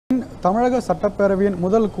தமிழக சட்டப்பேரவையின்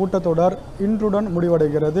முதல் கூட்டத்தொடர் இன்றுடன்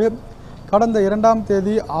முடிவடைகிறது. கடந்த 2ஆம்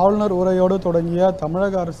தேதி ஆளுநர் உரையோடு தொடங்கிய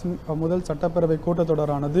தமிழக அரசின் முதல் சட்டப்பேரவை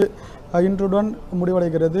கூட்டத்தொடரானது இன்றுடன்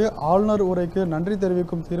முடிவடைகிறது. ஆளுநர் உரைக்கு நன்றி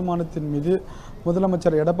தெரிவிக்கும் தீர்மானத்தின் மீது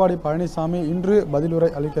முதலமைச்சர் எடப்பாடி பழனிசாமி இன்று பதிலுரை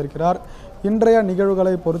அளிக்க இருக்கிறார். இன்றைய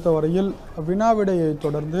நிகழ்வுகளை பொறுத்தவரையில் வினாவிடையை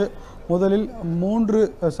தொடர்ந்து முதலில் 3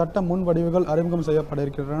 சட்ட முன்வடிவுகள் அறிமுகம் செய்யப்பட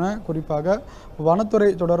இருக்கின்றன. குறிப்பாக வனத்துறை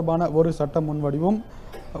தொடர்பான ஒரு சட்ட முன்வடிவும்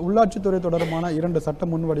உள்ளாட்சித்துறை தொடர்பான 2 சட்ட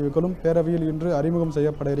முன்வடிவுகளும் பேரவையில் இன்று அறிமுகம்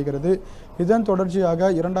செய்யப்பட இருக்கிறது. இதன்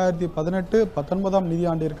தொடர்ச்சியாக 2018-19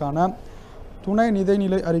 நிதியாண்டிற்கான துணை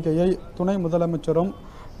நிதிநிலை அறிக்கையை துணை முதலமைச்சரும்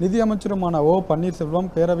நிதியமைச்சருமான ஓ பன்னீர்செல்வம்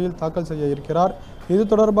பேரவையில் தாக்கல் செய்ய இருக்கிறார். இது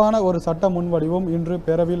தொடர்பான ஒரு சட்ட முன்வடிவும் இன்று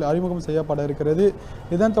பேரவையில் அறிமுகம் செய்யப்பட இருக்கிறது.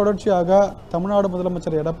 இதன் தொடர்ச்சியாக தமிழ்நாடு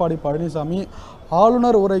முதலமைச்சர் எடப்பாடி பழனிசாமி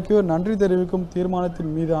ஆளுநர் உரைக்கு நன்றி தெரிவிக்கும்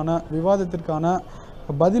தீர்மானத்தின் மீதான விவாதத்திற்கான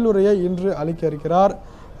பதிலுரையை இன்று அளிக்க இருக்கிறார்.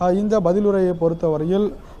 இந்த பதிலுரையை பொறுத்தவரையில்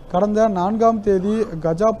கடந்த 4ஆம் தேதி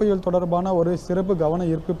கஜா புயல் தொடர்பான ஒரு சிறப்பு கவன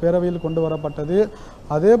ஈர்ப்பு பேரவையில் கொண்டு வரப்பட்டது.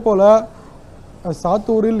 அதே போல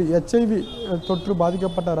சாத்தூரில் HIV தொற்று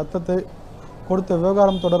பாதிக்கப்பட்ட இரத்தத்தை கொடுத்த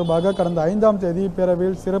விவகாரம் தொடர்பாக கடந்த 5ஆம் தேதி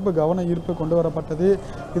பேரவையில் சிறப்பு கவன ஈர்ப்பு கொண்டு வரப்பட்டது.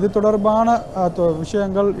 இது தொடர்பான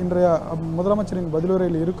விஷயங்கள் இன்றைய முதலமைச்சரின்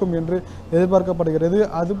பதிலுரையில் இருக்கும் என்று எதிர்பார்க்கப்படுகிறது.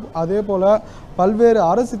 அதே போல பல்வேறு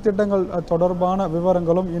அரசு திட்டங்கள் தொடர்பான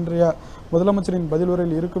விவரங்களும் இன்றைய முதலமைச்சரின்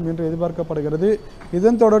பதிலுரையில் இருக்கும் என்று எதிர்பார்க்கப்படுகிறது.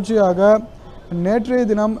 இதன் தொடர்ச்சியாக நேற்றைய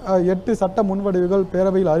தினம் 8 சட்ட முன்வடிவுகள்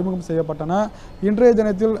பேரவையில் அறிமுகம் செய்யப்பட்டன. இன்றைய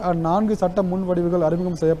தினத்தில் 4 சட்ட முன்வடிவுகள்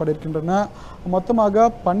அறிமுகம் செய்யப்பட இருக்கின்றன. மொத்தமாக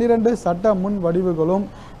 12 சட்ட முன்வடிவுகளும்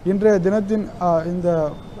இன்றைய தினத்தின் இந்த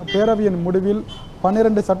பேரவையின் முடிவில்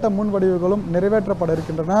 12 சட்ட முன்வடிவுகளும் நிறைவேற்றப்பட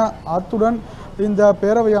இருக்கின்றன. அத்துடன் இந்த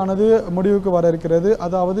பேரவையானது முடிவுக்கு வர இருக்கிறது.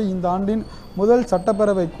 அதாவது இந்த ஆண்டின் முதல்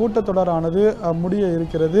சட்டப்பேரவை கூட்டத்தொடரானது முடிய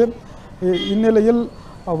இருக்கிறது. இந்நிலையில்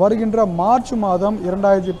வருகின்ற மார்ச் மாதம்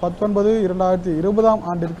 2019-2020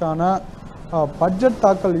 ஆண்டிற்கான பட்ஜெட்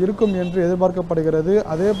தாக்கல் இருக்கும் என்று எதிர்பார்க்கப்படுகிறது.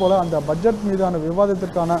 அதே போல அந்த பட்ஜெட் மீதான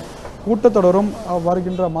விவாதத்திற்கான கூட்டத்தொடரும்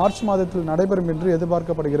வருகின்ற மார்ச் மாதத்தில் நடைபெறும் என்று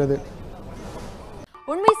எதிர்பார்க்கப்படுகிறது.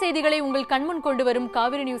 உண்மை செய்திகளை உங்கள் கண்முன் கொண்டு வரும்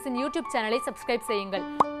காவிரி நியூஸின் யூடியூப் சேனலை சப்ஸ்கிரைப் செய்யுங்கள்.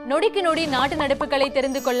 நொடிக்கு நொடி நாட்டு நடப்புகளை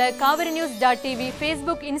தெரிந்து கொள்ள kaaverinews.tv,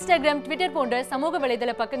 Facebook, Instagram, Twitter போன்ற சமூக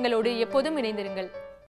வலைதள பக்கங்களோடு எப்போதும் இணைந்திருங்கள்.